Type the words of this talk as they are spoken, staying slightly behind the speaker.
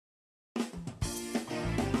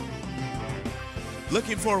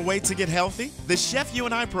Looking for a way to get healthy? The Chef You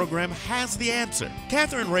and I program has the answer.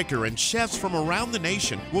 Kathryn Raaker and chefs from around the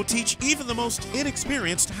nation will teach even the most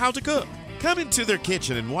inexperienced how to cook. Come into their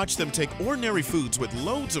kitchen and watch them take ordinary foods with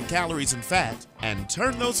loads of calories and fat and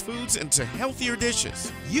turn those foods into healthier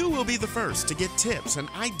dishes. You will be the first to get tips and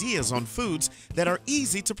ideas on foods that are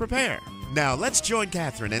easy to prepare. Now let's join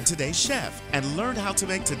Kathryn and today's chef and learn how to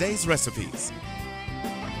make today's recipes.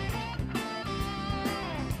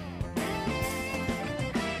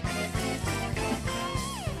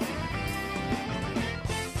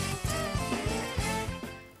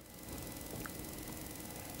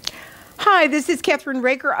 Hi, this is Kathryn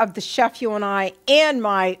Raaker of The Chef You and I, and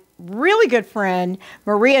my really good friend,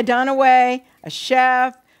 Maria Dunaway, a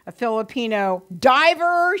chef, a Filipino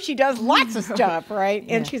diver. She does lots of stuff, right?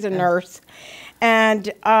 And she's a nurse.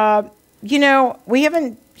 And, you know,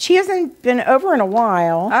 she hasn't been over in a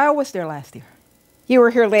while. I was there last year. You were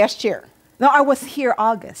here last year? No, I was here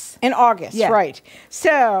August. In August, right.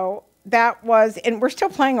 So that was, and we're still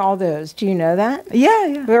playing all those. Do you know that?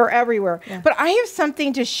 Yeah. They're everywhere. Yeah. But I have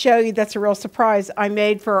something to show you that's a real surprise. I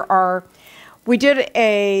made for we did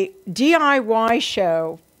a DIY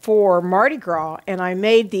show for Mardi Gras, and I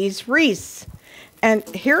made these wreaths. And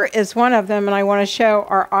here is one of them, and I want to show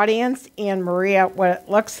our audience and Maria what it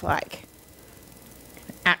looks like.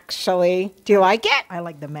 Actually, do you like it? I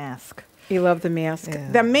like the mask. You love the mask.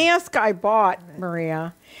 Yeah. The mask I bought,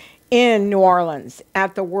 Maria, in New Orleans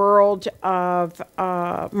at the World of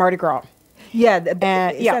Mardi Gras. Yeah, is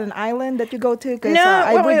that an island that you go to? It's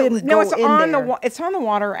on the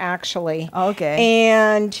water actually. Oh,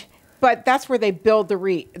 okay. But that's where they build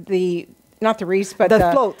not the wreaths, but the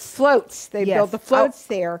floats. Floats. They build the floats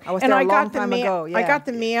there. I was there a long time ago. Yeah. I got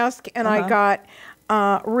the mask, and I got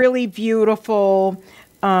really beautiful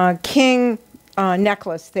king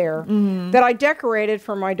necklace there that I decorated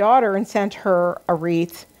for my daughter and sent her a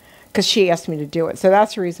wreath, because she asked me to do it. So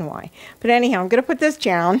that's the reason why. But anyhow, I'm going to put this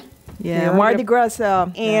down. Yeah, Mardi Gras,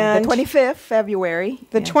 and the 25th February.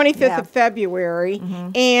 The 25th of February.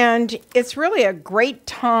 And it's really a great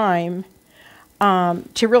time to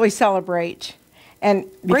really celebrate. And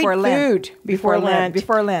before great Lent. food before Lent.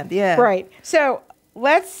 Before Lent, yeah. Right. So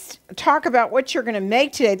let's talk about what you're going to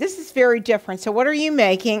make today. This is very different. So what are you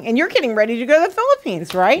making? And you're getting ready to go to the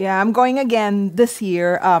Philippines, right? Yeah, I'm going again this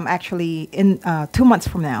year, actually in 2 months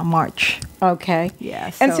from now, March. Okay. Yeah.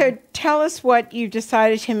 And so tell us what you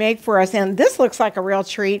decided to make for us. And this looks like a real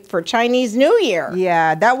treat for Chinese New Year.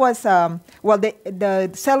 Yeah, that was, the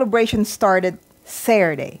celebration started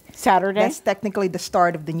Saturday. That's technically the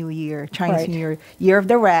start of the new year, Chinese New Year, Year of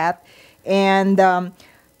the Rat. And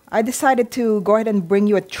I decided to go ahead and bring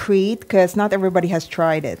you a treat because not everybody has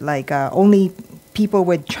tried it. Like only people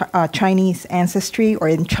with Chinese ancestry or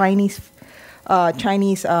in Chinese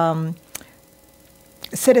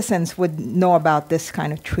citizens would know about this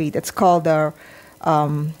kind of treat. It's called a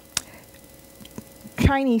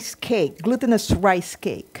Chinese cake, glutinous rice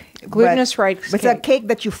cake. Glutinous rice cake. It's a cake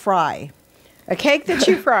that you fry. A cake that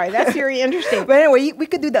you fry. That's very interesting. But anyway, we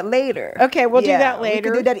could do that later. Okay, we'll do that later. We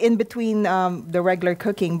could do that in between the regular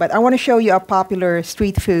cooking. But I want to show you a popular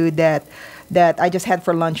street food that I just had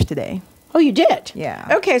for lunch today. Oh, you did? Yeah.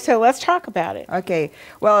 Okay, so let's talk about it. Okay.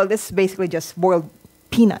 Well, this is basically just boiled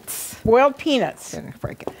peanuts. Boiled peanuts.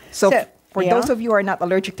 So for those of you who are not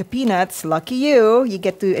allergic to peanuts, lucky you. You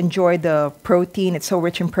get to enjoy the protein. It's so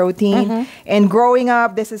rich in protein. And growing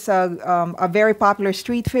up, this is a very popular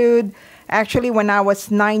street food. Actually, when I was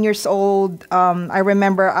 9 years old, I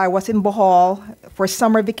remember I was in Bohol for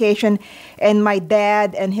summer vacation, and my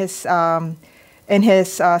dad and his staff,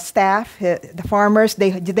 the farmers,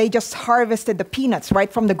 they just harvested the peanuts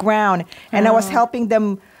right from the ground, and I was helping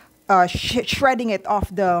them shredding it off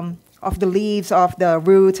the leaves, off the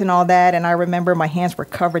roots, and all that. And I remember my hands were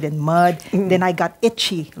covered in mud. Then I got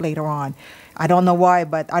itchy later on. I don't know why,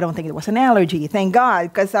 but I don't think it was an allergy. Thank God,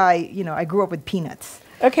 because I grew up with peanuts.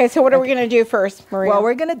 Okay, so what are we going to do first, Maria? Well,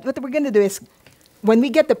 what we're gonna do is, when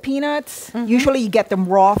we get the peanuts, usually you get them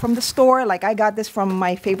raw from the store. Like I got this from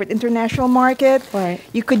my favorite international market. Right.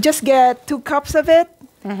 You could just get 2 cups of it,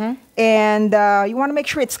 and you want to make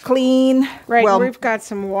sure it's clean. Right. Well, we've got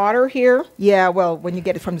some water here. Yeah. Well, when you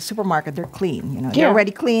get it from the supermarket, they're clean. They're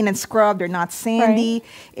already clean and scrubbed. They're not sandy.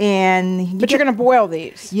 Right. But you're going to boil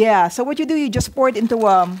these. Yeah. So what you do, you just pour it into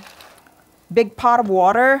a big pot of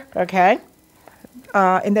water. Okay.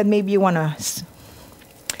 And then maybe you want to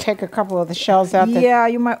take a couple of the shells out. Yeah,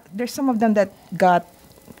 you might. There's some of them that got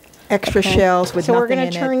extra shells with nothing in it. So we're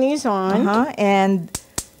going to turn these on. And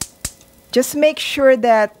just make sure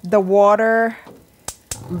that the water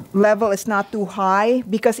level is not too high,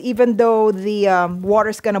 because even though the water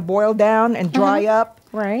is going to boil down and dry up,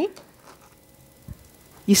 right,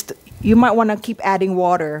 you might want to keep adding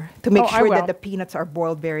water to make Oh, I sure that will. the peanuts are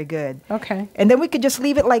boiled very good. Okay. And then we could just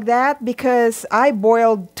leave it like that, because I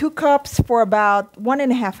boiled 2 cups for about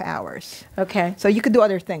 1.5 hours. Okay. So you could do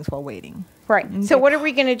other things while waiting. Right. So what are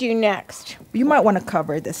we going to do next? You might want to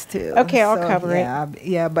cover this too. Okay, I'll cover it.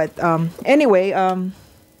 Yeah, but anyway,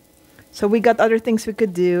 so we got other things we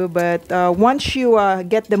could do, but once you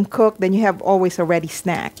get them cooked, then you have always a ready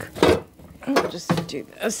snack. I'll just do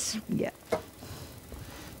this. Yeah.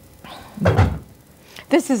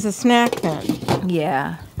 This is a snack then.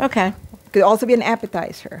 Yeah. Okay. Could also be an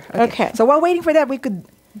appetizer. Okay. So while waiting for that, we could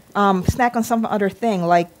snack on some other thing,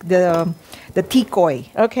 like the tikoy.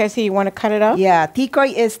 Okay, so you want to cut it up? Yeah,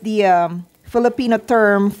 tikoy is the Filipino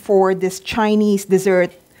term for this Chinese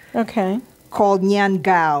dessert Okay. called nian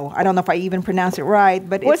gao. I don't know if I even pronounce it right,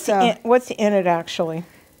 but What's in it actually?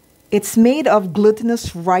 it's made of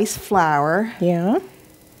glutinous rice flour, Yeah.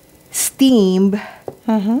 steamed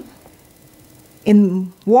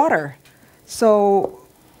in water. So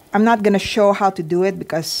I'm not going to show how to do it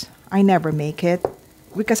because I never make it,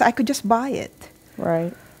 because I could just buy it.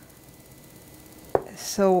 Right.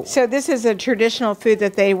 So So this is a traditional food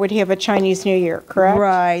that they would have a Chinese New Year, correct?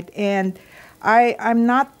 right, and I'm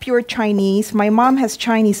not pure Chinese. My mom has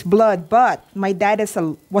Chinese blood, but my dad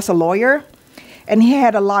was a lawyer, and he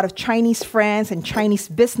had a lot of Chinese friends and Chinese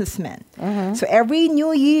businessmen. So every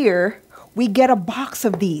New Year, we get a box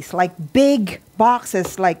of these, like big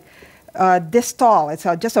boxes, like this tall. It's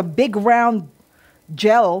just a big round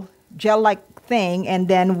gel-like thing, and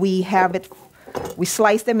then we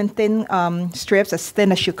slice them in thin strips, as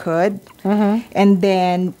thin as you could, and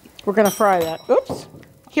then We're going to fry that. Oops.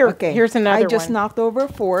 Here's another I just one. knocked over a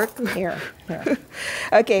fork. Here.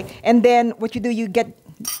 Okay, and then what you do, you get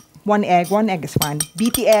one egg. One egg is fine.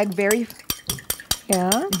 Beat the egg very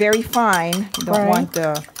fine. You don't Right. want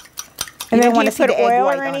the. And then don't do want you to see put the egg oil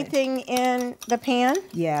white or on it. anything in the pan?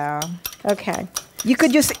 Yeah. Okay. You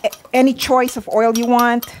could use any choice of oil you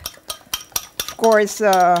want. Of course,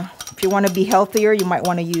 if you want to be healthier, you might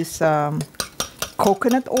want to use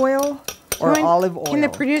coconut oil or olive oil. Can the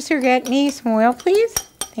producer get me some oil, please?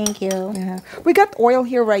 Thank you. Yeah. We got oil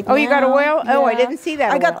here right now. Oh, you got oil? Oh, I Yeah. didn't see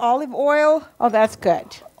that I got oil. olive oil. Oh, that's good.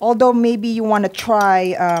 Although maybe you want to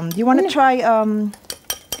try, do you want to try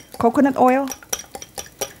coconut oil?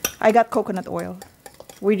 I got coconut oil.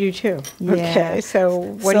 We do too. Yeah. Okay, so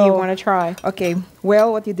what do you So- want to try? Okay,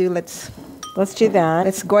 well, what you do, let's do that.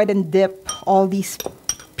 let's go ahead and dip all these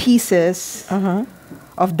pieces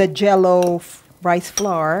of the Jello rice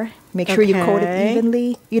flour. Make sure you coat it Okay.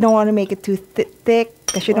 evenly. You don't want to make it too thick,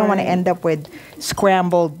 because you don't want to Right. end up with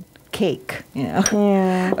scrambled cake. You know.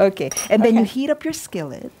 Yeah. Okay, and then you Okay. heat up your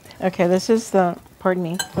skillet. Okay, this is pardon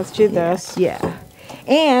me. Let's do this. Yeah,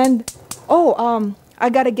 and I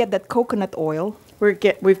gotta get that coconut oil.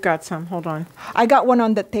 We've got some. Hold on. I got one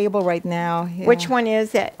on the table right now. Yeah. Which one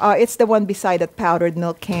is it? It's the one beside that powdered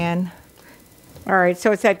milk can. All right,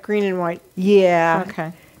 so it's that green and white. Yeah.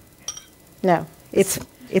 Okay. No.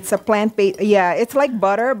 It's a plant-based. Yeah, it's like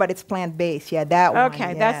butter, but it's plant-based. Yeah, that one.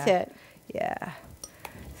 Okay, yeah. that's it. Yeah.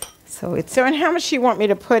 So it's So, and how much do you want me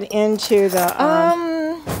to put into the?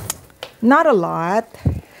 not a lot.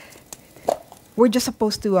 We're just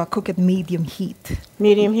supposed to cook at medium heat.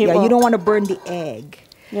 Medium heat. Yeah, well, you don't want to burn the egg.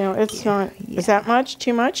 No, it's not. Is that much?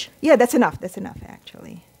 Too much? Yeah, that's enough. That's enough,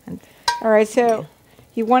 actually. And All right, so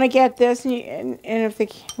you want to get this, and if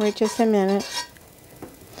wait just a minute.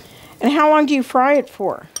 And how long do you fry it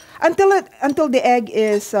for? until the egg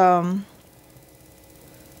is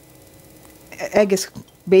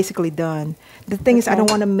basically done. The thing is, I don't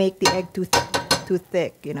want to make the egg too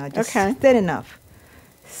thick. You know, just Okay. thin enough.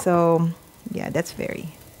 So yeah, that's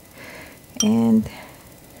and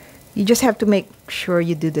you just have to make sure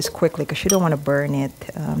you do this quickly, because you don't want to burn it.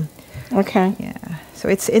 Okay. Yeah. So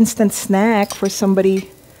it's instant snack for somebody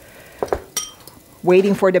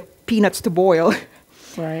waiting for the peanuts to boil.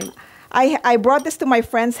 Right. I brought this to my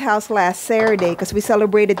friend's house last Saturday because we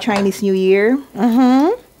celebrated Chinese New Year.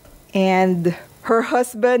 And her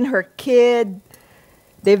husband, her kid,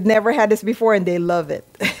 they've never had this before, and they love it.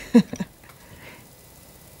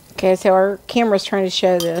 Okay, so our camera's trying to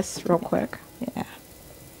show this real quick. Yeah.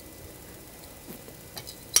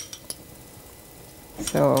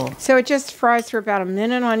 So it just fries for about a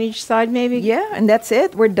minute on each side, maybe? yeah, and that's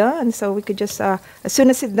it. We're done. So we could just, as soon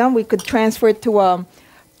as it's done, we could transfer it to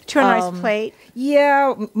To a nice plate.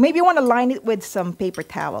 yeah, maybe you want to line it with some paper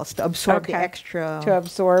towels to absorb Okay. the extra To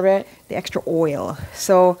absorb it. oil.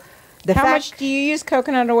 So the How much do you use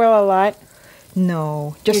coconut oil? A lot?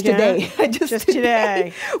 No, just You today. don't? just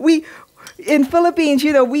today. We in Philippines,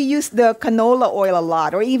 we use the canola oil a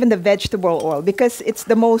lot, or even the vegetable oil, because it's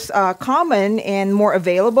the most common and more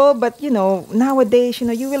available. But nowadays,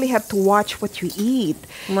 you really have to watch what you eat.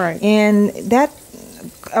 Right. And that,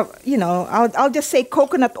 I'll just say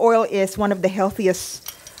coconut oil is one of the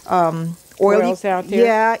healthiest oils out there.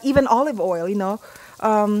 Yeah, even olive oil.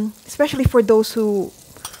 Especially for those who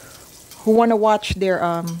want to watch their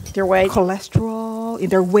weight, cholesterol,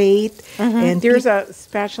 their weight. And there's a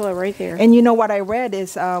spatula right there. And what I read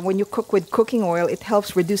is when you cook with cooking oil, it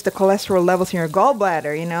helps reduce the cholesterol levels in your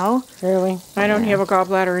gallbladder. Really, I don't have a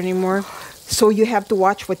gallbladder anymore. So you have to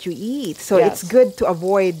watch what you eat. So Yes. it's good to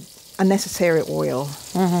avoid unnecessary oil.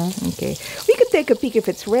 Okay, we could take a peek if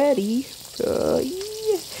it's ready.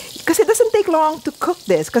 Because it doesn't take long to cook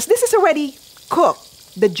this. Because this is already cooked.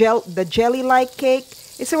 The jelly-like cake.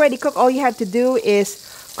 It's already cooked. All you have to do is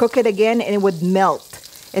cook it again, and it would melt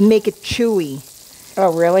and make it chewy.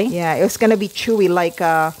 Oh, really? Yeah, it's gonna be chewy, like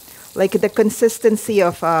the consistency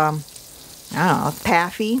of I don't know,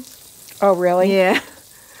 taffy. Oh, really? Yeah.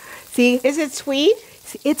 See, Is it sweet?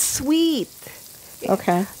 it's sweet.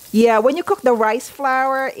 Okay. Yeah, when you cook the rice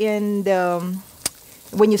flour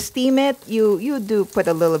when you steam it, you do put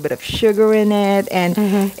a little bit of sugar in it, and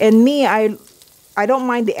me, I don't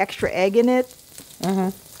mind the extra egg in it.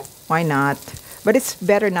 Why not? But it's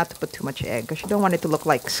better not to put too much egg, because you don't want it to look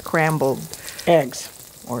like scrambled Eggs.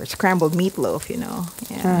 or scrambled meatloaf,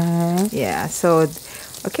 Yeah. Yeah. So,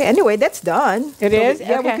 okay. Anyway, that's done. It So is?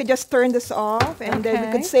 Yeah. We Okay. could just turn this off, and then we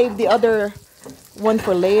Okay. could save the other one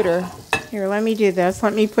for later. Here, let me do this.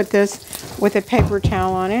 Let me put this with a paper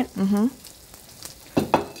towel on it.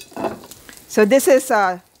 So this is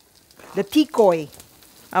the tikoy.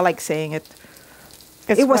 I like saying it.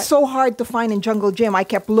 It was so hard to find in Jungle Gym. I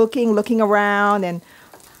kept looking around, and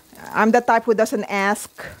I'm the type who doesn't ask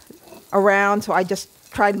around, so I just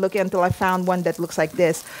tried looking until I found one that looks like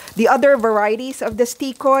this. The other varieties of this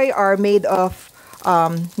tikoy are made of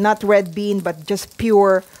not red bean, but just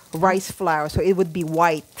pure rice flour, so it would be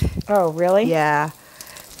white. Oh, really? Yeah.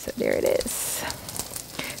 So there it is.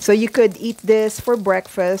 So you could eat this for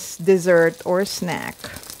breakfast, dessert, or snack.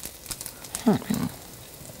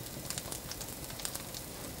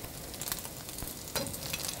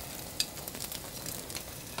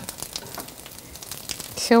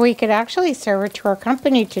 So we could actually serve it to our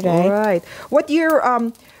company today. Right. What year?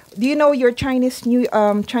 Do you know your Chinese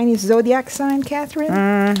zodiac sign,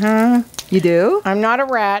 Kathryn? You do? I'm not a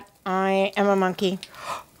rat. I am a monkey.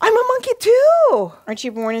 I'm a monkey too. Aren't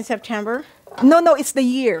you born in September? No, it's the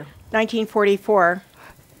year. 1944.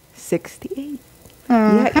 68.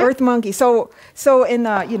 Yeah, Earth monkey. So in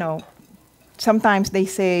sometimes they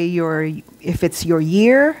say if it's your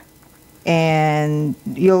year, and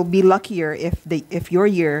you'll be luckier if your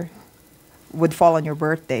year would fall on your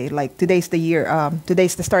birthday. Like today's the year.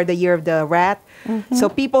 Today's the start of the year of the rat. So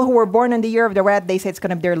people who were born in the year of the rat, they say it's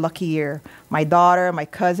gonna be their lucky year. My daughter, my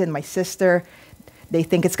cousin, my sister, they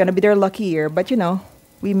think it's gonna be their lucky year. But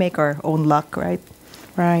we make our own luck, right?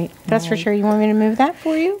 Right. That's for sure. You want me to move that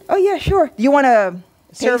for you? Oh yeah, sure. Do you want to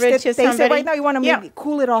Serve it to taste it somebody? right now? You want to Yeah. maybe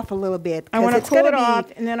cool it off a little bit. I want to it's cool gonna it be-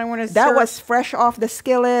 off, and then I want to That serve. was fresh off the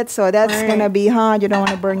skillet, so that's Right. gonna be hot. You don't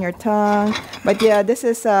want to burn your tongue. But yeah, this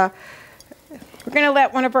is We're going to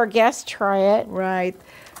let one of our guests try it right.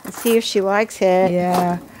 and see if she likes it.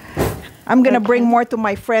 Yeah. I'm gonna bring more to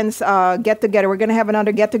my friends' get together. We're gonna have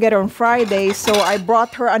another get together on Friday, so I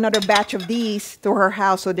brought her another batch of these to her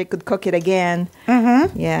house so they could cook it again.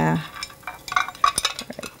 Yeah.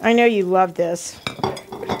 I know you love this.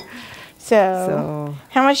 So,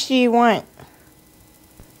 how much do you want?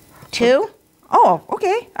 2? Oh,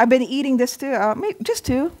 okay. I've been eating this too. Maybe just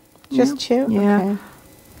 2. Just 2? Yeah.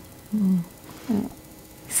 Okay.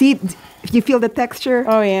 See, you feel the texture?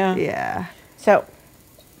 Oh, yeah. Yeah. So,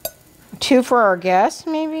 2 for our guests,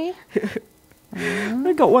 maybe?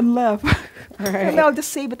 I got one left. Right. And I'll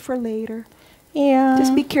just save it for later. Yeah.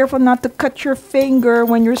 Just be careful not to cut your finger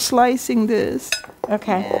when you're slicing this.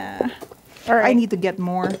 Okay. Yeah. All right. I need to get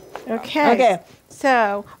more. Okay. Okay.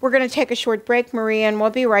 So we're going to take a short break, Marie, and we'll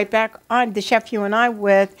be right back on The Chef You and I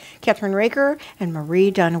with Kathryn Raaker and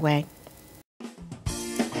Marie Dunaway.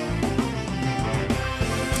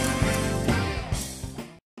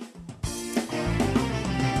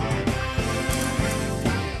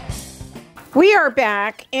 We are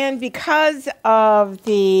back, and because of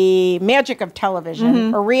the magic of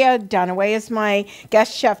television, Maria Dunaway is my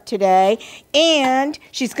guest chef today, and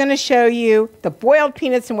she's going to show you the boiled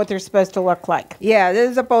peanuts and what they're supposed to look like. Yeah, this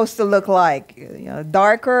is supposed to look like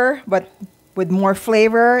darker, but with more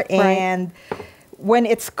flavor. And when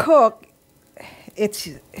it's cooked,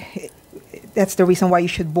 that's the reason why you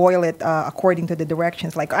should boil it according to the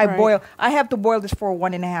directions. Like I have to boil this for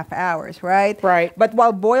 1.5 hours, right? Right. But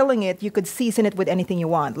while boiling it, you could season it with anything you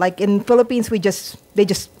want. Like in Philippines, they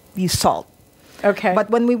just use salt. Okay. But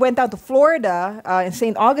when we went out to Florida, in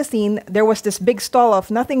St. Augustine, there was this big stall of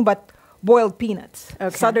nothing but boiled peanuts,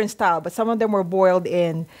 Southern style. But some of them were boiled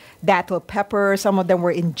in datil pepper, some of them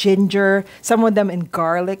were in ginger, some of them in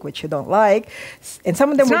garlic, which you don't like, and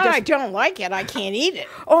some of them I don't like it. I can't eat it.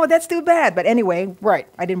 Oh, that's too bad. But anyway, right.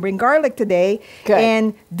 I didn't bring garlic today. Good.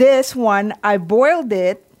 And this one, I boiled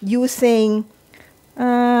it using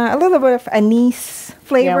a little bit of anise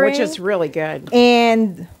flavoring. Yeah, which is really good.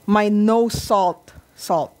 And my no salt.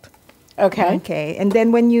 Okay. Okay. And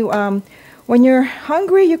then when you're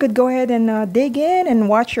hungry, you could go ahead and dig in and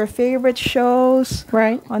watch your favorite shows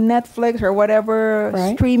on Netflix or whatever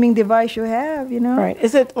streaming device you have, Right.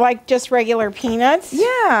 Is it like just regular peanuts?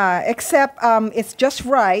 Yeah, except it's just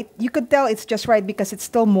right. You could tell it's just right because it's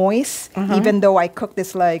still moist, even though I cooked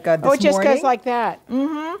this like this morning. Oh, it just goes like that.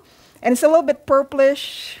 Mm-hmm. And it's a little bit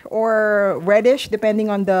purplish or reddish, depending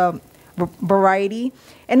on the variety.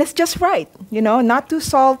 And it's just right, not too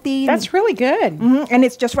salty. That's really good. Mm-hmm. And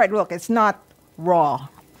it's just right. Look, it's not raw.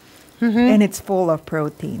 And it's full of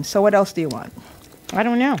protein. So what else do you want? I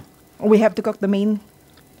don't know. We have to cook the main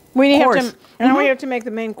course. We have to make the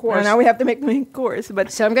main course. Now we have to make the main course.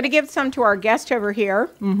 So I'm going to give some to our guest over here.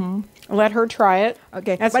 Let her try it.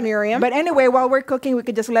 Okay. That's Miriam. But anyway, while we're cooking, we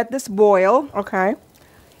could just let this boil. Okay.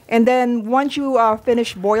 And then once you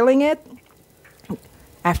finish boiling it,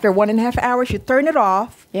 after 1.5 hours, you turn it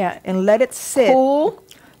off. Yeah. And let it sit. Cool.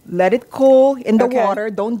 Let it cool in the water.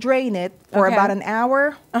 Don't drain it for about an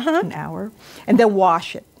hour. An hour. And then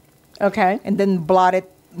wash it. Okay. And then blot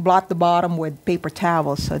the bottom with paper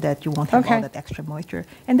towels so that you won't have all that extra moisture.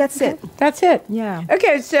 And that's it. That's it. Yeah.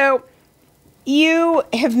 Okay, so you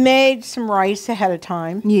have made some rice ahead of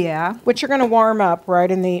time. Yeah. Which you're going to warm up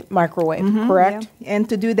right in the microwave, correct? Yeah. And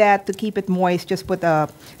to do that, to keep it moist, just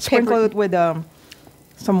sprinkle it with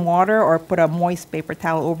some water or put a moist paper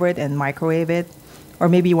towel over it and microwave it. Or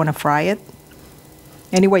maybe you want to fry it.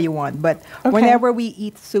 Any way you want. But whenever we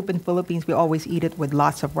eat soup in Philippines, we always eat it with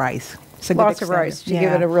lots of rice. Lots of rice to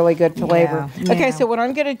give it a really good flavor. Yeah. Okay, so what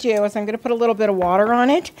I'm going to do is I'm going to put a little bit of water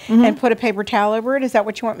on it and put a paper towel over it. Is that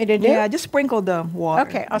what you want me to do? Yeah, just sprinkle the water.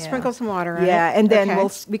 Okay, I'll sprinkle some water on it. Yeah, and then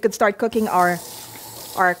we could start cooking our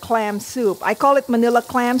clam soup. I call it Manila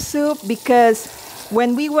clam soup because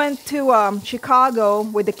when we went to Chicago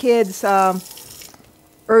with the kids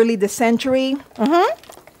early this century,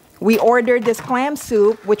 we ordered this clam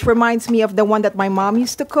soup, which reminds me of the one that my mom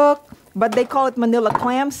used to cook. But they call it Manila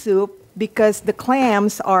clam soup because the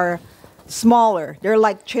clams are smaller. They're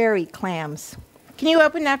like cherry clams. Can you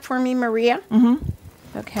open that for me, Maria?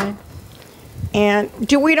 Okay. And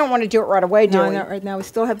we don't want to do it right away, do we? No, right now we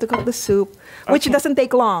still have to cook the soup, which doesn't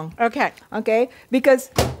take long. Okay. Okay,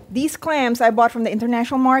 because these clams I bought from the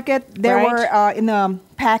international market, they were in a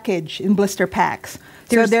package, in blister packs.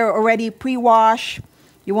 So they're already pre-washed.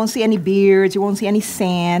 You won't see any beards. You won't see any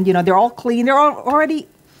sand. They're all clean. They're all already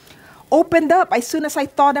opened up as soon as I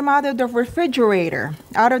thaw them out of the refrigerator,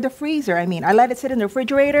 out of the freezer. I let it sit in the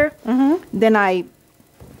refrigerator. Then I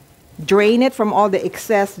drain it from all the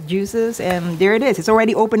excess juices, and there it is. It's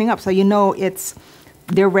already opening up, so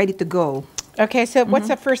they're ready to go. Okay, so what's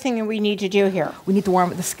the first thing we need to do here? We need to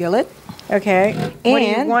warm up the skillet. Okay.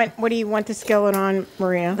 And what do you want the skillet on,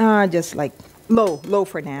 Maria? Just like low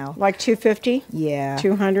for now. Like 250? Yeah.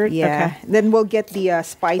 200? Yeah. Okay. Then we'll get the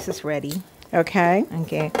spices ready. Okay.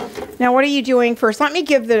 Okay. Now, what are you doing first? Let me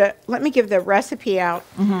give the recipe out.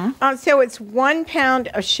 So it's 1 pound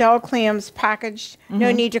of shell clams packaged.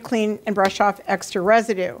 No need to clean and brush off extra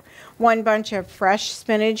residue. 1 bunch of fresh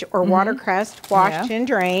spinach or watercress, washed and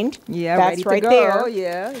drained. Yeah, that's ready right to there. go.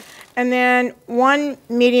 Yeah. And then 1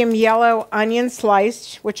 medium yellow onion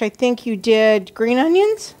sliced, which I think you did green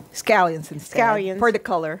onions. Scallions instead. Scallions for the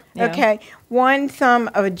color. Yeah. Okay. 1 thumb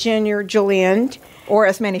of a ginger julienne. Or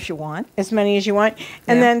as many as you want. As many as you want.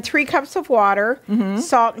 And then 3 cups of water,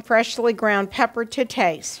 salt, and freshly ground pepper to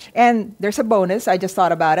taste. And there's a bonus. I just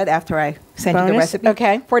thought about it after I sent you the recipe.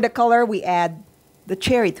 Okay. For the color, we add the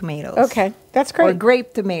cherry tomatoes. Okay. That's great. Or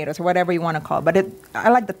grape tomatoes, or whatever you want to call it. But I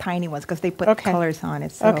like the tiny ones because they put colors on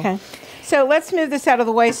it. So. Okay. So let's move this out of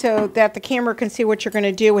the way so that the camera can see what you're going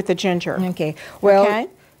to do with the ginger. Okay. Well,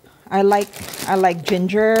 I like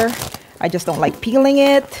ginger. I just don't like peeling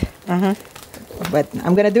it. But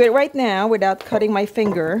I'm going to do it right now without cutting my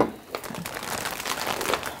finger.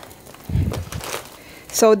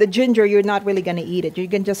 So the ginger, you're not really going to eat it. You're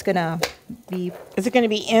just going to be. Is it going to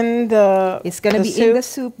be in the? It's going to be soup? in the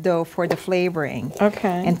soup though for the flavoring.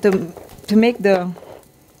 Okay. And to make the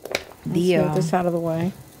move this out of the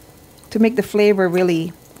way. To make the flavor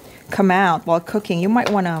really come out while cooking, you might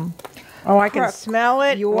want to. Oh, I can smell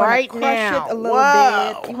it right crush now. it a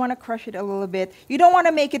little bit. You want to crush it a little bit. You don't want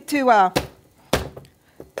to make it too.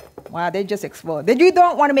 Wow, they just exploded. You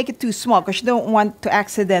don't want to make it too small because you don't want to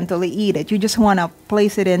accidentally eat it. You just want to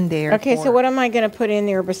place it in there. Okay, so what am I going to put in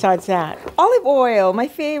there besides that? Olive oil, my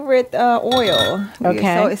favorite oil.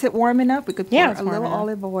 Okay. So is it warm enough? We could pour it's a warm little enough.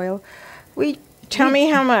 olive oil. Tell me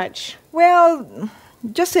how much. Well,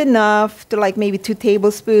 just enough to like maybe 2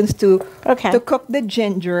 tablespoons to cook the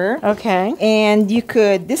ginger. Okay. And you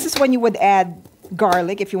could, this is when you would add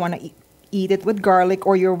garlic if you want to eat it with garlic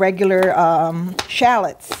or your regular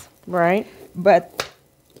shallots. Right. But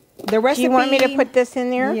the recipe... Do you want me to put this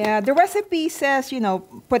in there? Yeah, the recipe says,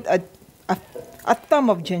 put a thumb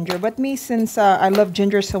of ginger. But me, since I love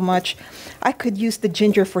ginger so much, I could use the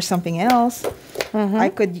ginger for something else. Mm-hmm. I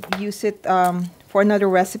could use it for another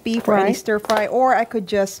recipe, for any stir fry. Or I could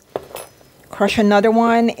just crush another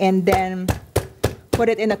one and then put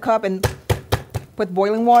it in a cup and put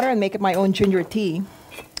boiling water and make it my own ginger tea.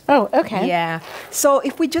 Oh, okay. Yeah. So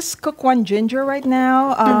if we just cook one ginger right now,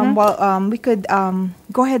 we could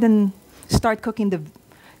go ahead and start cooking the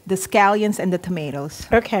scallions and the tomatoes.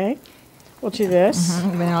 Okay. We'll do this.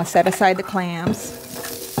 Mm-hmm. Then I'll set aside the clams.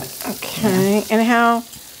 Okay. And how,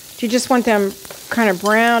 do you just want them kind of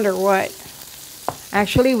browned or what?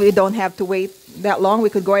 Actually, we don't have to wait that long. We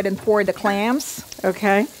could go ahead and pour the clams.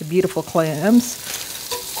 Okay. The beautiful clams.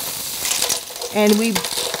 And we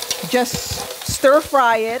just stir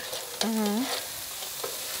fry it.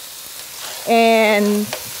 And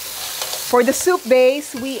for the soup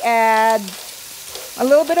base, we add a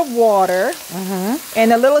little bit of water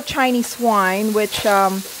and a little Chinese wine, which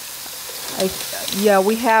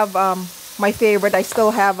we have my favorite. I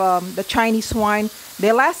still have the Chinese wine.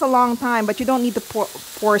 They last a long time, but you don't need to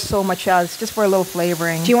pour so much out. It's just for a little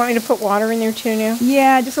flavoring. Do you want me to put water in there too now?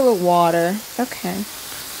 Yeah, just a little water. Okay.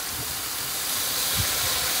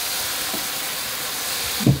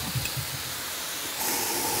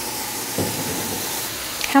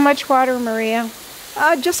 How much water, Maria?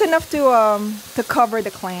 Just enough to cover the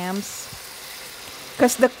clams,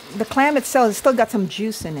 because the clam itself has still got some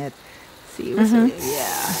juice in it. See,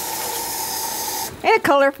 yeah, and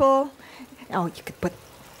colorful. Oh, you could put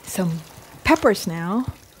some peppers now,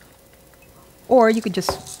 or you could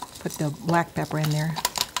just put the black pepper in there.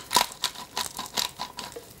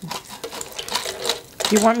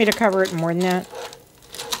 Do you want me to cover it more than that?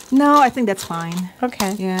 No, I think that's fine.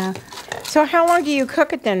 Okay. Yeah. So how long do you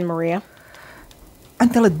cook it then, Maria?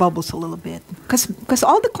 Until it bubbles a little bit. Because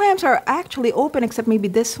all the clams are actually open except maybe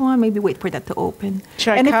this one. Maybe wait for that to open.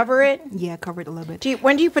 Should I cover it? Yeah, cover it a little bit.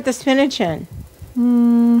 When do you put the spinach in?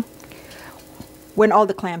 When all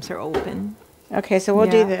the clams are open. Okay, so we'll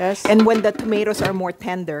do this. And when the tomatoes are more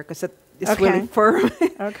tender because it's really firm.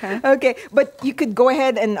 Okay. Okay, but you could go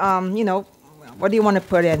ahead and, what do you want to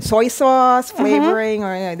put in? Soy sauce, flavoring,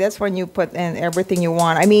 or that's when you put in everything you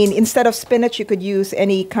want. I mean, instead of spinach, you could use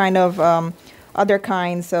any kind of other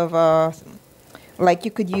kinds of, like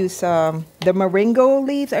you could use the moringa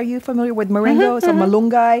leaves. Are you familiar with moringa? So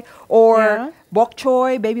malunggay or bok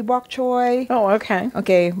choy, baby bok choy. Oh, okay.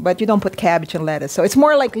 Okay, but you don't put cabbage and lettuce. So it's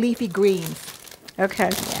more like leafy greens. Okay.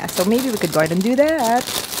 Yeah, so maybe we could go ahead and do that.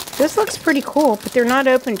 This looks pretty cool, but they're not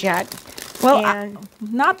opened yet. Well,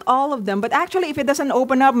 not all of them, but actually if it doesn't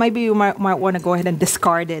open up, maybe you might want to go ahead and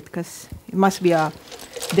discard it because it must be a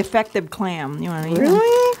defective clam. You know what I mean?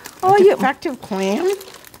 Really? Oh, defective clam?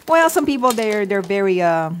 Well, some people they're very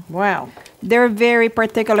wow. They're very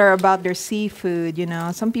particular about their seafood,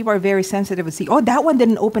 Some people are very sensitive to oh, that one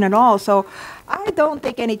didn't open at all. So I don't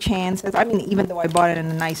take any chances. I mean, even though I bought it in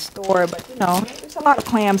a nice store, but there's a lot of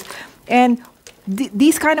clams. And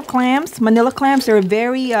these kind of clams, Manila clams, they're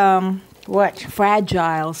very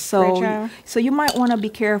fragile. So you might want to be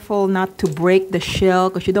careful not to break the shell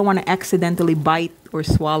because you don't want to accidentally bite or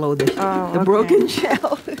swallow the broken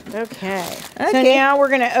shell. Okay. So now we're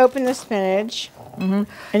going to open the spinach. And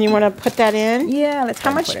you want to put that in? Yeah, let's.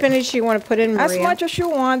 How much spinach do you want to put in, Maria? As much as you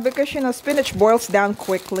want because spinach boils down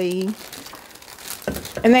quickly.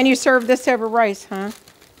 And then you serve this over rice, huh?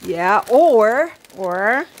 Yeah, or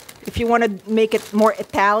if you want to make it more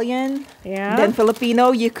Italian than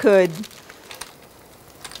Filipino, you could.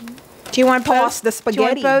 Do you want toss the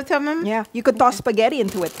spaghetti? Do you want both of them? Yeah, you could toss spaghetti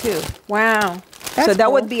into it too. Wow. So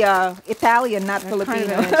that would be Italian, not Filipino.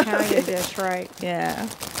 Kind of an Italian dish, right? Yeah.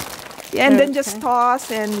 And then just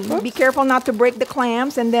toss and be careful not to break the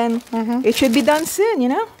clams, and then it should be done soon,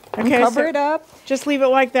 Okay, and cover so it up. Just leave it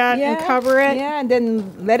like that and cover it? Yeah, and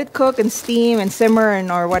then let it cook and steam and simmer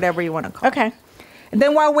or whatever you want to cook. Okay. And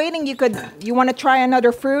then while waiting, you want to try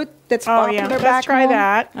another fruit that's popular back Let's try home?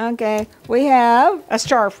 that. Okay. We have A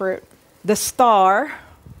star fruit. the star.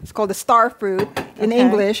 It's called the star fruit in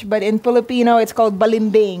English, but in Filipino, it's called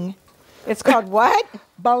balimbing. It's called what?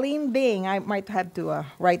 Balimbing. I might have to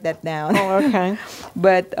write that down. Oh, okay.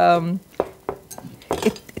 But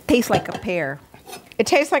it tastes like a pear. It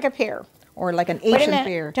tastes like a pear. Or like an Wait a Asian minute.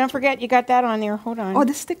 pear. Don't forget, you got that on there. Hold on. Oh,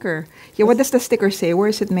 the sticker. Yeah, what does the sticker say? Where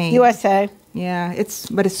is it made? USA. Yeah, it's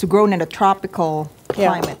grown in a tropical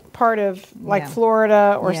climate. Part of like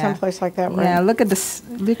Florida or Yeah. someplace like that, right? Yeah, look at this.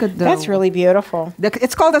 Look at the. That's really beautiful.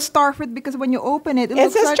 It's called a star fruit because when you open it, it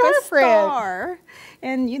It's looks a like star a fruit. star.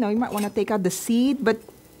 And you might want to take out the seed, but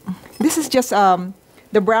this is just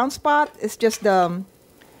the brown spot is just the.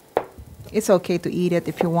 It's okay to eat it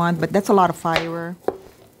if you want, but that's a lot of fiber.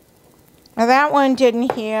 Now that one didn't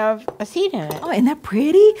have a seed in it. Oh, isn't that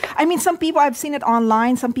pretty? I mean, some people, I've seen it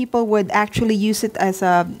online. Some people would actually use it as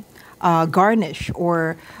a garnish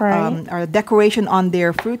or a decoration on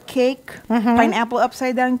their fruit cake, pineapple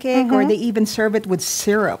upside down cake, or they even serve it with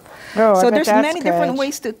syrup. Oh, I so bet there's that's many different good.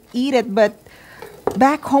 ways to eat it, but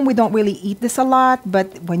back home we don't really eat this a lot.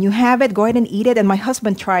 But when you have it, go ahead and eat it. And my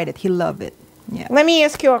husband tried it; he loved it. Yeah. Let me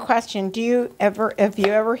ask you a question. Have you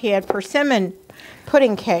ever had persimmon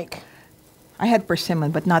pudding cake? I had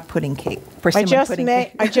persimmon, but not pudding cake. Persimmon pudding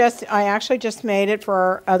cake. I actually just made it for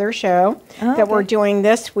our other show that we're doing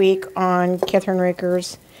this week on Kathryn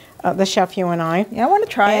Raaker's The Chef You and I. Yeah, I want to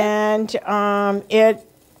try it. And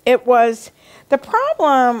it was the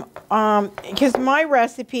problem because my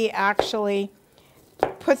recipe actually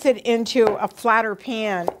puts it into a flatter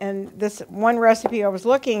pan, and this one recipe I was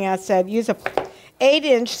looking at said use a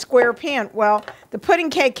 8-inch square pan. Well, the pudding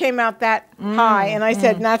cake came out that high, and I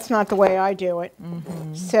said, that's not the way I do it.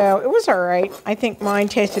 So it was all right. I think mine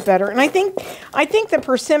tasted better. And I think the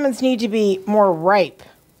persimmons need to be more ripe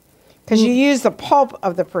because you use the pulp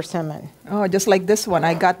of the persimmon. Oh, just like this one.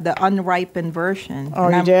 I got the unripened version. Oh,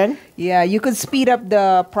 you did? Yeah, you could speed up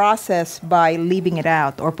the process by leaving it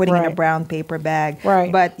out or putting it in a brown paper bag.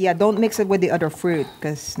 Right. But yeah, don't mix it with the other fruit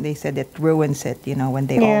because they said it ruins it, when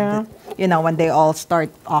they when they all start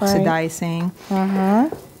oxidizing.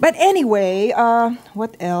 But anyway,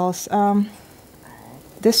 what else?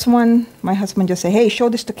 This one, my husband just said, "Hey, show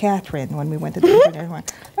this to Kathryn," when we went to the internet one.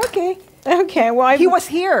 Okay. Okay. Well, He was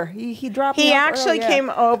here. He dropped me He off actually early, came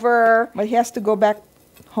over. but he has to go back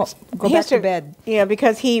to bed. Yeah,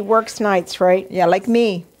 because he works nights, right? Yeah, like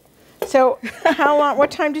me. So how long?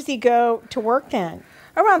 What time does he go to work then?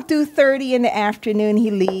 Around 2:30 in the afternoon,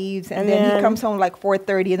 he leaves, and then he then- comes home like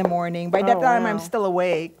 4:30 in the morning. By that Oh, time, wow. I'm still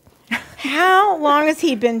awake. How long has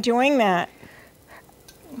he been doing that?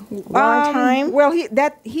 Long time? Well,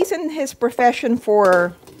 he's in his profession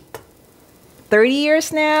for 30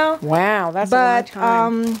 years now. Wow, that's But a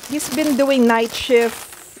long time. he's been doing night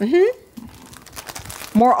shift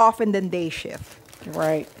more often than day shift,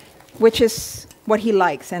 Right. which is what he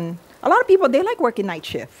likes. And a lot of people, they like working night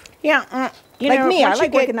shift. Yeah. Like me, I once you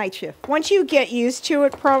like working night shift. Once you get used to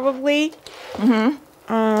it, probably.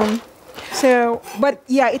 So, But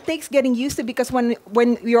yeah, it takes getting used to because when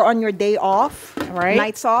you're on your day off, Right.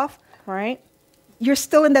 nights off, right? you're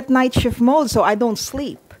still in that night shift mode, so I don't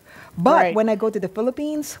sleep. But Right. when I go to the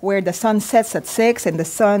Philippines, where the sun sets at 6 and the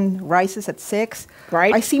sun rises at 6,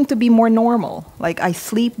 Right. I seem to be more normal. Like I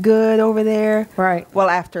sleep good over there. Right. Well,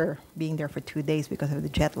 after being there for 2 days because of the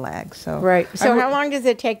jet lag. So Right. So, I- how long does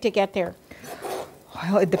it take to get there?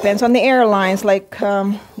 Well, it depends on the airlines. Like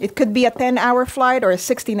it could be a 10-hour flight or a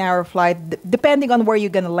 16-hour flight, depending on where you're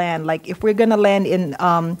gonna land. Like if we're gonna land in,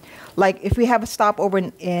 like if we have a stopover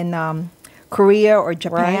in Korea or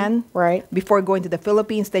Japan, Right. before going to the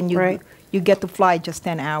Philippines, then you get to fly just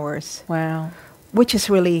 10 hours, Wow. which is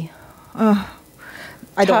really,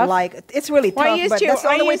 I don't Tough? like it. It's really Well, I tough, used but to- that's the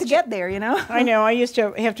I only way used to to- get there, I know. I used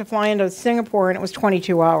to have to fly into Singapore, and it was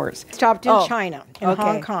 22 hours. Stopped in Oh, China, in okay.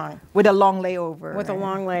 Hong Kong. With a long layover. With a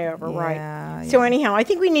long layover, Yeah, right. So anyhow, I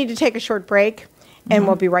think we need to take a short break, and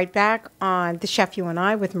we'll be right back on The Chef You and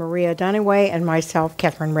I with Maria Dunaway and myself,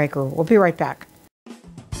 Kathryn Raaker. We'll be right back.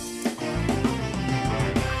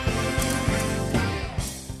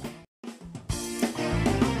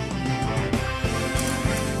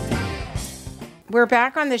 We're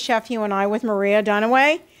back on The Chef You and I with Maria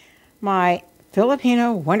Dunaway, my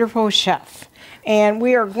Filipino wonderful chef. And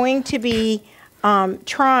we are going to be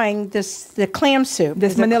trying the clam soup.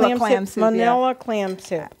 This Is it Manila clam soup, Manila clam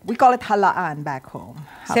soup. We call it halaan back home.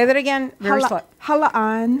 Say that again. Very slow.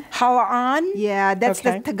 Halaan. Halaan? Yeah, that's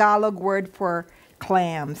Okay. the Tagalog word for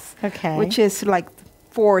clams. Okay. Which is like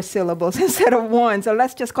 4 syllables instead of 1. So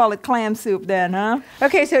let's just call it clam soup then, huh?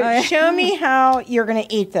 Okay, so show me how you're going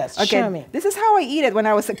to eat this. Okay. Show me. This is how I eat it when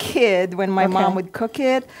I was a kid, when my mom would cook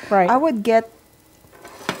it. Right. I would get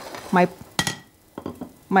my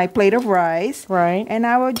plate of rice. Right. And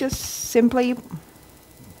I would just simply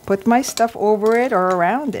put my stuff over it or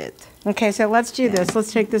around it. Okay, so let's do this.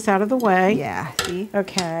 Let's take this out of the way. Yeah, see?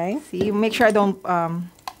 Okay. See, make sure I don't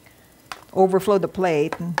overflow the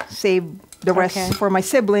plate and save the rest for my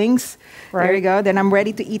siblings. Right. There you go. Then I'm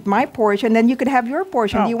ready to eat my portion. Then you could have your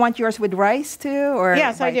portion. Oh. Do you want yours with rice too? Or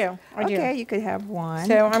Yes, I do. I do. Okay, you could have one.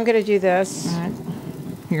 So I'm going to do this. All right.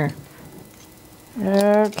 Here.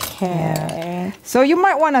 Okay. So you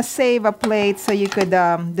might want to save a plate so you could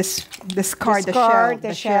discard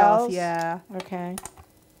the shells. Yeah. Okay.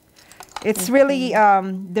 It's really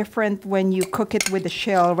different when you cook it with the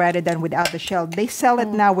shell rather than without the shell. They sell it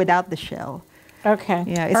now without the shell. Okay.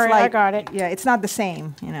 Yeah, it's all right, like I got it. Yeah, it's not the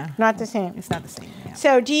same, you know. Not the same. It's not the same. Yeah.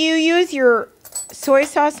 So do you use your soy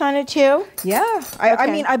sauce on it too? Yeah. I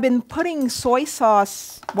mean, I've been putting soy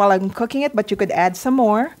sauce while I'm cooking it, but you could add some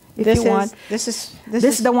more if you want. This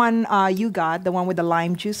is the one you got, the one with the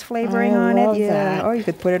lime juice flavoring on it. Yeah. That. Or you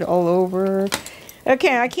could put it all over.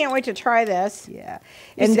 Okay, I can't wait to try this. Yeah.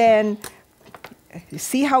 And then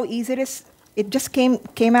see how easy it is? It just came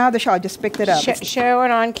out of the shell. I just picked it up. Show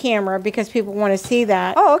it on camera because people want to see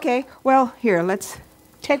that. Oh, okay. Well, here, let's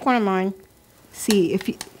take one of mine. See if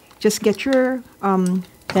you just get your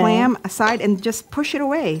clam aside and just push it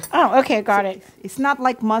away. Oh, okay, got it. It's not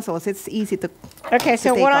like mussels. It's easy to. Okay,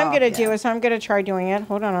 so what I'm going to do is I'm going to try doing it.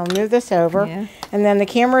 Hold on, I'll move this over, and then the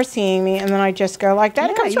camera's seeing me, and then I just go like that.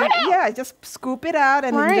 It comes right out. Yeah, just scoop it out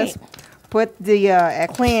and then just put the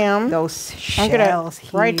clam, those shells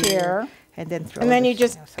here. And then throw. And then you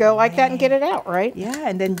just go like that and get it out, right? Yeah,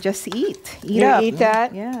 and then just eat. Eat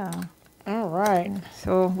that. Yeah. All right.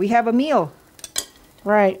 So we have a meal.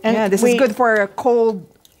 Right. And yeah, this is good for cold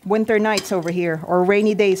winter nights over here or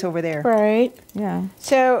rainy days over there. Right. Yeah.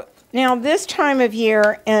 So now this time of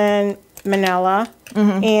year in Manila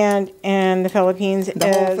and in the Philippines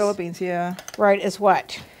whole Philippines, yeah. Right, is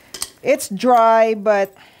what? It's dry,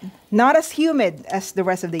 but not as humid as the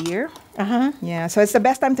rest of the year. Yeah, so it's the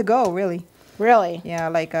best time to go, really. Really? Yeah,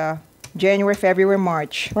 like January, February,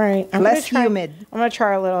 March. Right. Less humid. I'm going to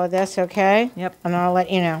try a little of this, okay? Yep. And I'll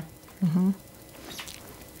let you know.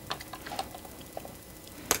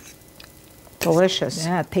 Delicious.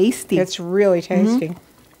 Yeah, tasty. It's really tasty.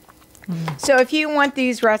 So if you want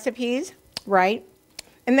these recipes, right?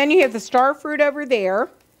 And then you have the star fruit over there.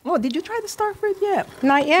 Oh, did you try the star fruit yet?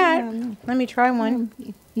 Not yet. Let me try one.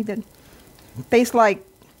 Eat it. Tastes like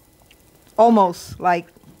almost like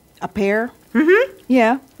a pear.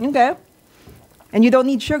 Yeah. Okay. And you don't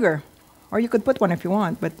need sugar, or you could put one if you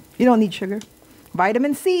want, but you don't need sugar.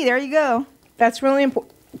 Vitamin C. There you go. That's really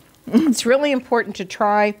important. It's really important to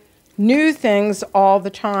try new things all the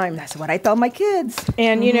time. That's what I tell my kids.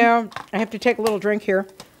 And you know, I have to take a little drink here.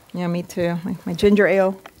 Yeah, me too. My ginger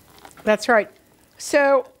ale. That's right.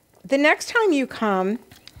 So the next time you come,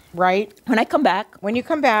 right? When you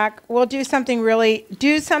come back, we'll do something really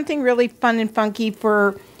fun and funky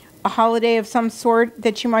for a holiday of some sort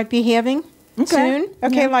that you might be having soon.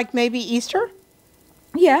 Okay, like maybe Easter.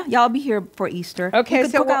 Yeah, I'll be here for Easter. Okay, we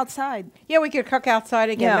could cook outside. Yeah, we could cook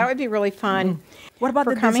outside again. Yeah. That would be really fun. What about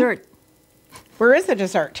the dessert? Where is the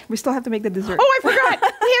dessert? We still have to make the dessert. Oh, I forgot.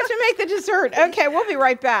 We have to make the dessert. Okay, we'll be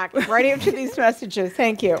right back right after these messages.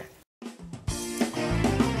 Thank you.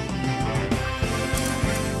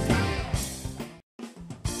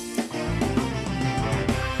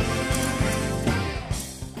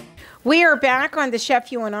 We are back on the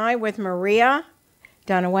Chef You and I with Maria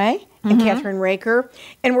Dunaway and Kathryn Raaker,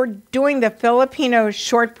 and we're doing the Filipino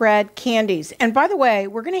shortbread candies. And by the way,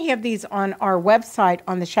 we're going to have these on our website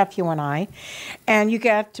on the Chef You and I, and you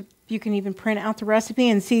can even print out the recipe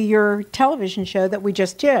and see your television show that we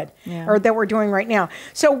just did, or that we're doing right now.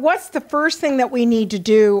 So what's the first thing that we need to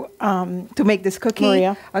do to make this cookie?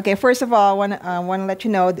 Maria? Okay, first of all, I want to let you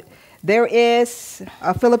know there is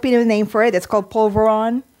a Filipino name for it. It's called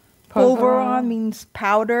polvoron. Polvoron means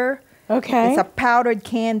powder. Okay. It's a powdered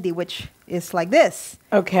candy, which is like this.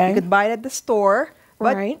 Okay. You could buy it at the store,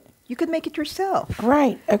 but right. You could make it yourself.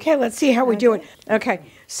 Right. Okay, let's see how we do it. Okay,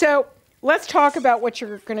 so let's talk about what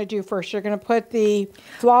you're going to do first. You're going to put the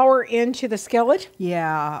flour into the skillet.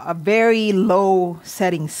 Yeah, a very low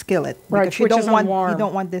setting skillet. Right, because you which don't is want warm. You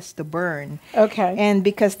don't want this to burn. Okay. And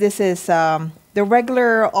because this is the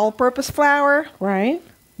regular all-purpose flour. Right.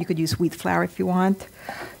 You could use wheat flour if you want.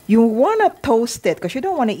 You want to toast it because you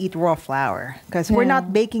don't want to eat raw flour because we're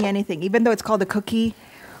not baking anything. Even though it's called a cookie,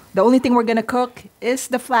 the only thing we're going to cook is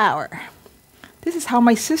the flour. This is how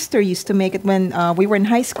my sister used to make it when we were in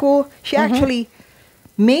high school. She actually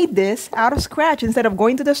made this out of scratch instead of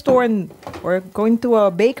going to the store or going to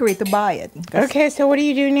a bakery to buy it. Okay, so what do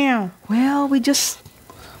you do now? Well, we just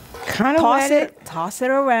kind of toss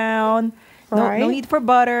it around. Right. No need for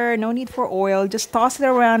butter, no need for oil. Just toss it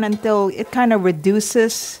around until it kind of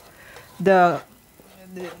reduces the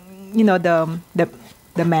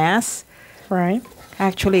mass. Right.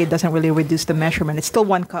 Actually, it doesn't really reduce the measurement. It's still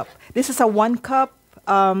 1 cup. This is a 1 cup,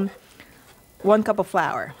 1 cup of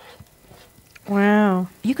flour. Wow.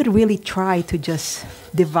 You could really try to just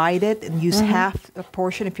divide it and use half a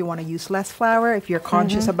portion if you want to use less flour. If you're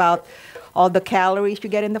conscious about all the calories you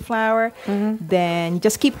get in the flour, then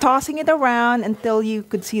just keep tossing it around until you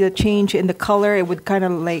could see the change in the color. It would kind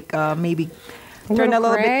of like maybe turn a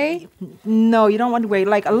little gray? bit. No, you don't want gray.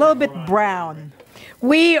 Like a little bit brown.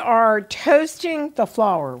 We are toasting the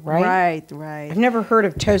flour, right? Right. I've never heard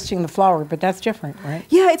of toasting the flour, but that's different, right?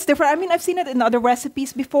 Yeah, it's different. I mean, I've seen it in other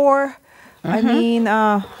recipes before. I mean,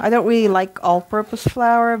 I don't really like all-purpose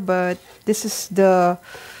flour, but this is the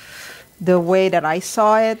way that I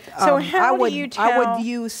saw it. So how do you tell? I would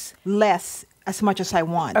use less as much as I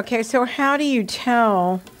want. Okay, so how do you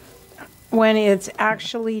tell when it's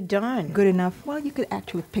actually done? Good enough. Well, you could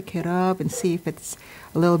actually pick it up and see if it's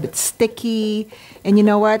a little bit sticky. And you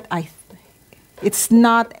know what? It's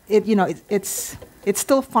not. It's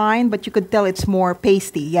still fine, but you could tell it's more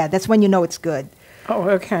pasty. Yeah, that's when you know it's good. Oh,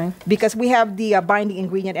 okay. Because we have the binding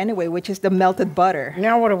ingredient anyway, which is the melted butter.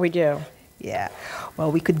 Now what do we do? Yeah.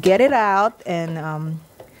 Well, we could get it out, and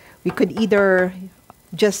we could either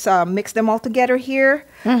just mix them all together here,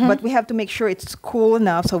 but we have to make sure it's cool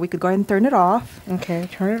enough, so we could go ahead and turn it off. Okay,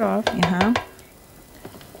 turn it off.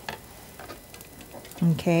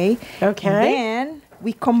 Okay. Okay. And then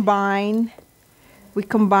we combine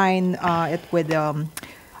it with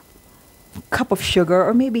cup of sugar,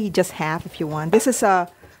 or maybe just half if you want. This is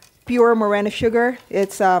pure morena sugar.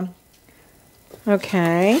 It's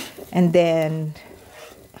okay. And then,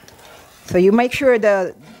 so you make sure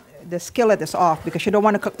the skillet is off because you don't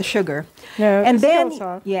want to cook the sugar. No, and the then skillet's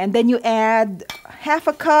off. Yeah, and then you add half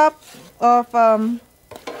a cup of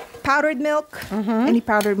powdered milk. Any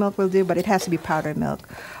powdered milk will do, but it has to be powdered milk.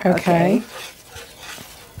 Okay.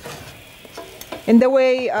 And the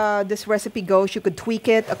way this recipe goes, you could tweak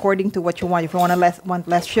it according to what you want. If you want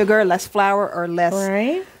less sugar, less flour, or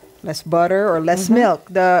less butter, or less milk.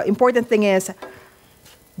 The important thing is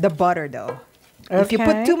the butter, though. Okay. If you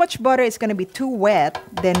put too much butter, it's going to be too wet.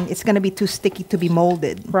 Then it's going to be too sticky to be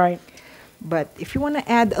molded. Right. But if you want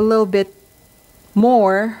to add a little bit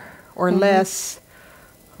more or less,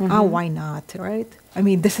 why not, right? I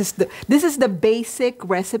mean, this is the basic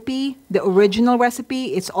recipe, the original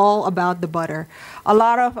recipe. It's all about the butter. A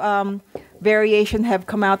lot of variation have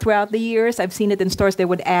come out throughout the years. I've seen it in stores. They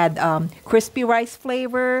would add crispy rice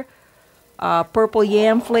flavor, purple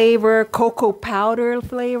yam flavor, cocoa powder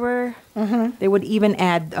flavor. They would even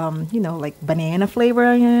add, like banana flavor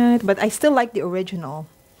in it. But I still like the original.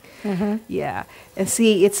 Yeah. And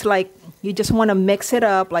see, it's like you just want to mix it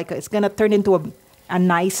up. Like it's going to turn into a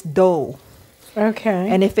nice dough. Okay.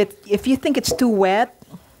 And if you think it's too wet,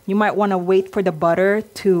 you might want to wait for the butter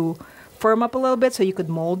to firm up a little bit so you could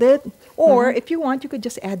mold it. Or if you want, you could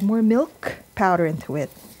just add more milk powder into it.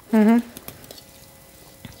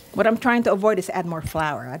 What I'm trying to avoid is add more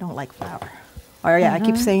flour. I don't like flour. Or yeah, I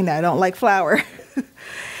keep saying that. I don't like flour.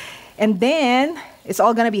 And then it's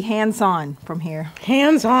all going to be hands-on from here.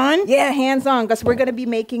 Hands-on? Yeah, hands-on, because we're going to be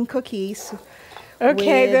making cookies.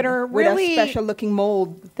 Okay, that are with really a special looking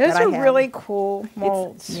mold. Those are really cool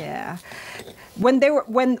molds. Yeah. When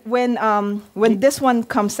this one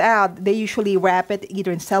comes out, they usually wrap it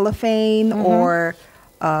either in cellophane or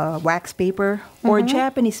wax paper or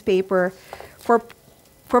Japanese paper for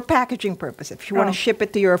packaging purposes. If you want to ship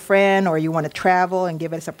it to your friend or you want to travel and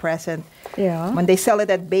give it as a present. Yeah. When they sell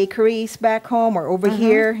it at bakeries back home or over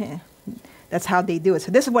here, that's how they do it.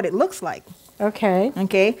 So this is what it looks like. Okay.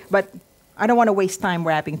 Okay, but I don't want to waste time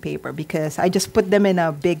wrapping paper because I just put them in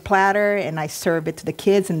a big platter and I serve it to the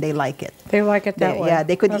kids and they like it. They like it that way? Yeah,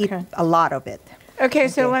 they could eat a lot of it. Okay,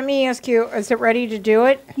 so let me ask you, is it ready to do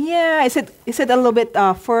it? Yeah, is it a little bit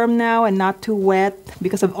firm now and not too wet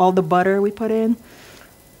because of all the butter we put in?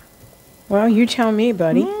 Well, you tell me,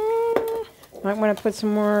 buddy. Might want to put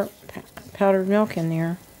some more powdered milk in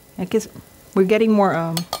there. I guess we're getting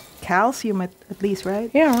more calcium at least, right?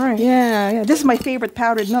 Yeah, right. Yeah. This is my favorite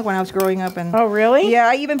powdered milk when I was growing up. And oh, really? Yeah,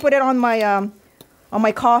 I even put it on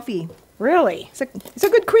my coffee. Really? It's a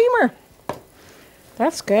good creamer.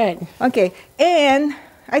 That's good. Okay, and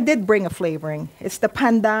I did bring a flavoring. It's the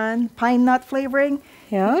pandan, pine nut flavoring.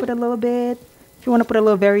 Yeah. Put a little bit. If you want to put a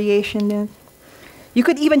little variation in. You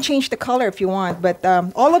could even change the color if you want, but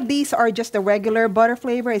all of these are just the regular butter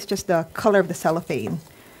flavor. It's just the color of the cellophane.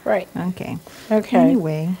 Right. Okay. Okay.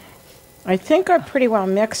 Anyway. I think I'm pretty well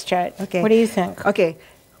mixed yet. Okay. What do you think? Okay.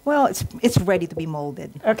 Well, it's ready to be molded.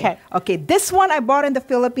 Okay. Okay. This one I bought in the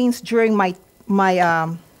Philippines during my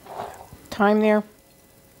Time there?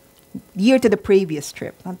 year to the previous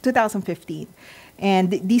trip, 2015. And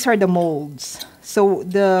these are the molds. So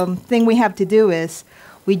the thing we have to do is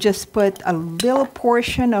we just put a little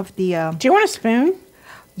portion of the... Do you want a spoon?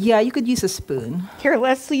 yeah, you could use a spoon. Here,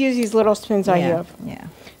 let's use these little spoons I have. Yeah.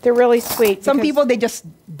 They're really sweet. Some because- people, they just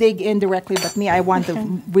dig in directly, but me, I want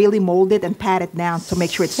to really mold it and pat it down to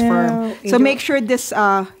make sure it's firm. you So do- make sure this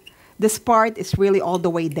part is really all the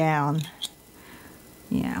way down.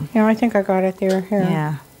 Yeah. Yeah, I think I got it there. Here.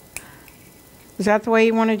 Yeah. Is that the way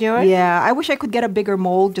you want to do it? Yeah, I wish I could get a bigger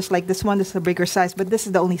mold, just like this one. This is a bigger size, but this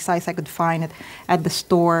is the only size I could find at the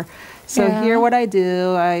store. So Yeah. here, what I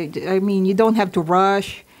do, I mean, you don't have to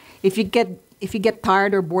rush. If you get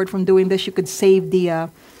tired or bored from doing this, you could save the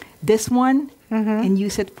this one and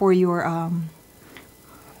use it for your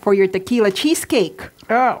tequila cheesecake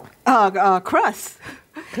Oh, crust.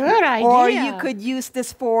 good idea. Or you could use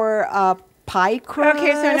this for pie crust.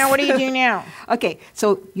 Okay, so now what do you do now? Okay,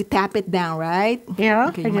 so you tap it down, right? Yeah,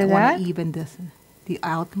 Okay, I you do might want that. to even the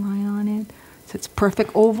outline on it, so it's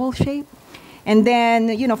perfect oval shape. And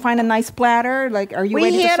then find a nice platter. Like, are you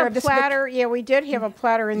ready We to had serve a this? platter. Yeah, we did have a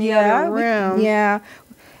platter in the other room. Yeah,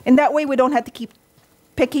 and that way we don't have to keep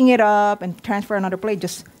picking it up and transfer another plate.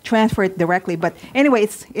 Just transfer it directly. But anyway,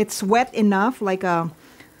 it's wet enough, like a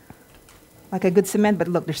good cement. But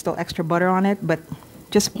look, there's still extra butter on it. But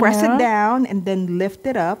just press Yeah. it down and then lift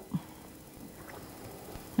it up.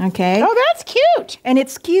 Okay. Oh, that's cute. And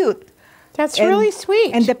it's cute. That's And- really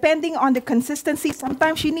sweet. And depending on the consistency,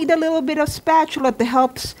 sometimes you need a little bit of spatula to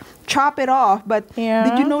help chop it off. But Yeah.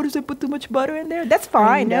 did you notice I put too much butter in there? That's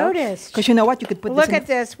fine. noticed. Because you know what? You could put Look this at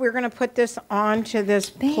this. We're going to put this onto this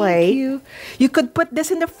Thank plate. you. You could put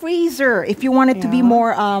this in the freezer if you want it to be Yeah.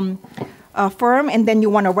 more firm, and then you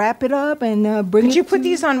want to wrap it up and bring Did it you put to-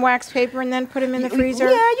 these on wax paper and then put them in the freezer?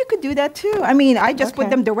 Yeah, you could do that too. I mean, I just put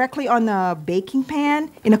Okay. them directly on a baking pan,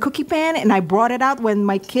 in a cookie pan, and I brought it out when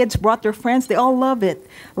my kids brought their friends. They all love it.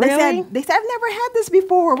 Really? They said, I've never had this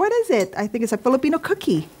before. What is it? I think it's a Filipino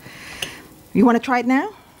cookie. You want to try it now?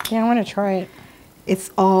 Yeah, I want to try it. It's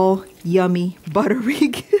all yummy,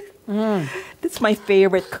 buttery. That's my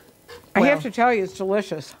favorite. I Well, have to tell you, it's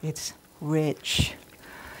delicious. It's rich.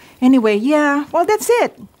 Anyway, yeah. Well, that's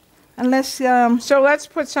it. Unless, So let's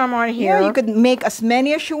put some on here. yeah, you could make as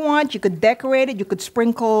many as you want. You could decorate it. You could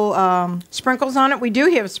sprinkle. Sprinkles on it. We do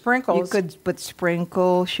have You sprinkles. could put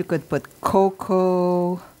sprinkles. You could put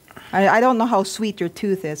cocoa. I don't know how sweet your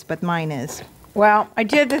tooth is, but mine is. Well, I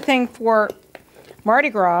did the thing for Mardi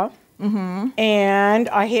Gras, and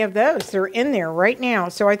I have those. They're in there right now.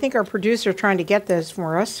 So I think our producer's trying to get those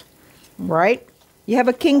for us, right? You have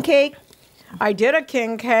a king cake. I did a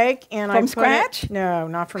king cake, and From I put scratch? It, no,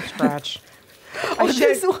 not from scratch. Oh,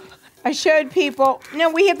 this one. I showed people. No,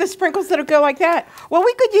 we have the sprinkles that'll go like that. Well,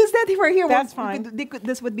 we could use that for here. That's We fine.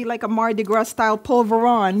 This would be like a Mardi Gras style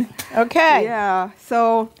pulveron. Okay. Yeah.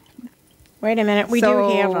 So Wait a minute. We do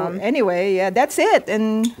have them. Anyway, yeah, that's it.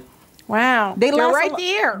 And Wow. they They're last right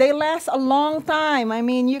there. They last a long time. I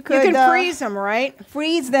mean, you could you can freeze them, right?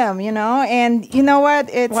 freeze them, and you know what?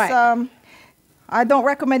 It's What? I don't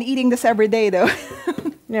recommend eating this every day though.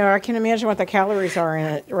 No, I can imagine what the calories are in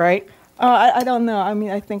it, right? I don't know. I mean,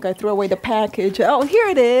 I think I threw away the package. Oh, here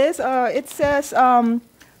it is. It says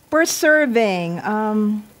per serving.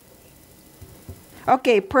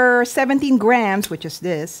 Okay, per 17 grams, which is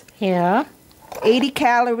this, Yeah. 80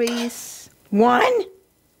 calories, One?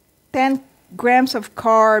 10 grams of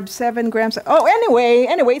carbs, 7 grams. Anyway,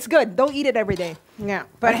 it's good. Don't eat it every day. Yeah.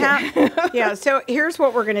 But yeah, so here's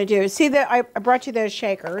what we're going to do. See that I brought you those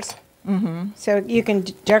shakers. Mm-hmm. So you can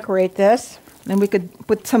decorate this. And we could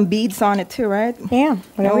put some beads on it too, right? Yeah.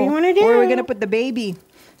 Whatever you want to do. Or we're gonna put the baby.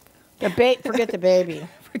 Forget the baby.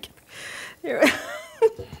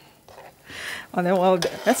 Well,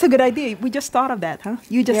 that's a good idea. We just thought of that, huh?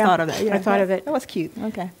 You just Yeah, thought of that. I thought of it. That was cute.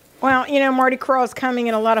 Okay. Well, Mardi Gras is coming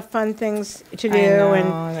and a lot of fun things to do. I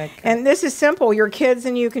know, and this is simple. Your kids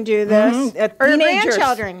and you can do this. Or your Teenagers.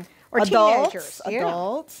 grandchildren. Or teenagers. Yeah.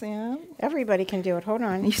 Adults, yeah. Everybody can do it. Hold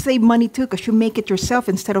on. And you save money too because you make it yourself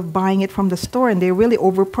instead of buying it from the store, and they really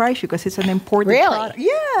overprice you because it's an imported Really? product.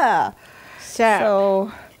 Yeah.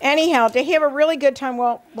 So Anyhow, to have a really good time,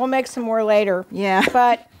 we'll make some more later. Yeah.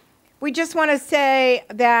 But we just want to say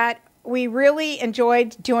that we really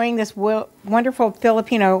enjoyed doing this wonderful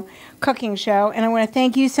Filipino cooking show. And I want to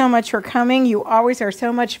thank you so much for coming. You always are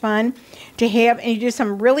so much fun to have. And you do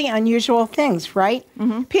some really unusual things, right?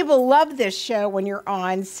 Mm-hmm. People love this show when you're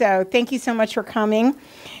on. So thank you so much for coming.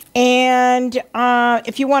 And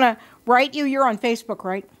if you want to write you're on Facebook,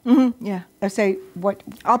 right? Mm-hmm. Yeah. I say what?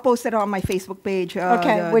 I'll post it on my Facebook page.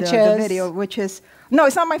 Okay, the video, which is no,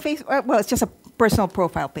 it's not my Facebook. Well, it's just a personal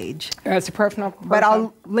profile page. It's a personal profile. But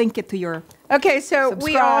I'll link it to your. Okay, so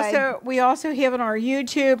subscribe. we also have it on our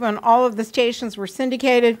YouTube, and all of the stations were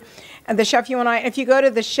syndicated, and the Chef You and I. If you go to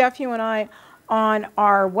the Chef You and I on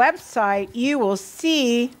our website, you will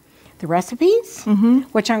see the recipes,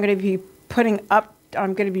 which I'm going to be putting up.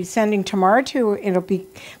 I'm going to be sending tomorrow to. It'll be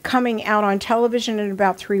coming out on television in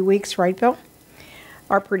about 3 weeks, right, Bill?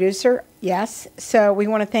 Our producer, yes. So we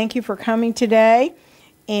want to thank you for coming today,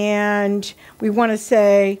 and we want to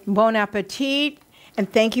say bon appetit, and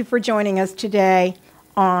thank you for joining us today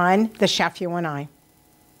on The Chef You and I.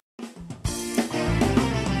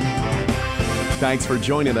 Thanks for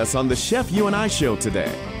joining us on The Chef You and I show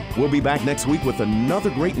today. We'll be back next week with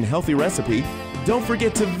another great and healthy recipe. Don't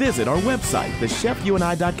forget to visit our website,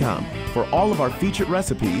 thechefyouandI.com, for all of our featured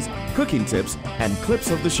recipes, cooking tips, and clips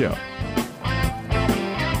of the show.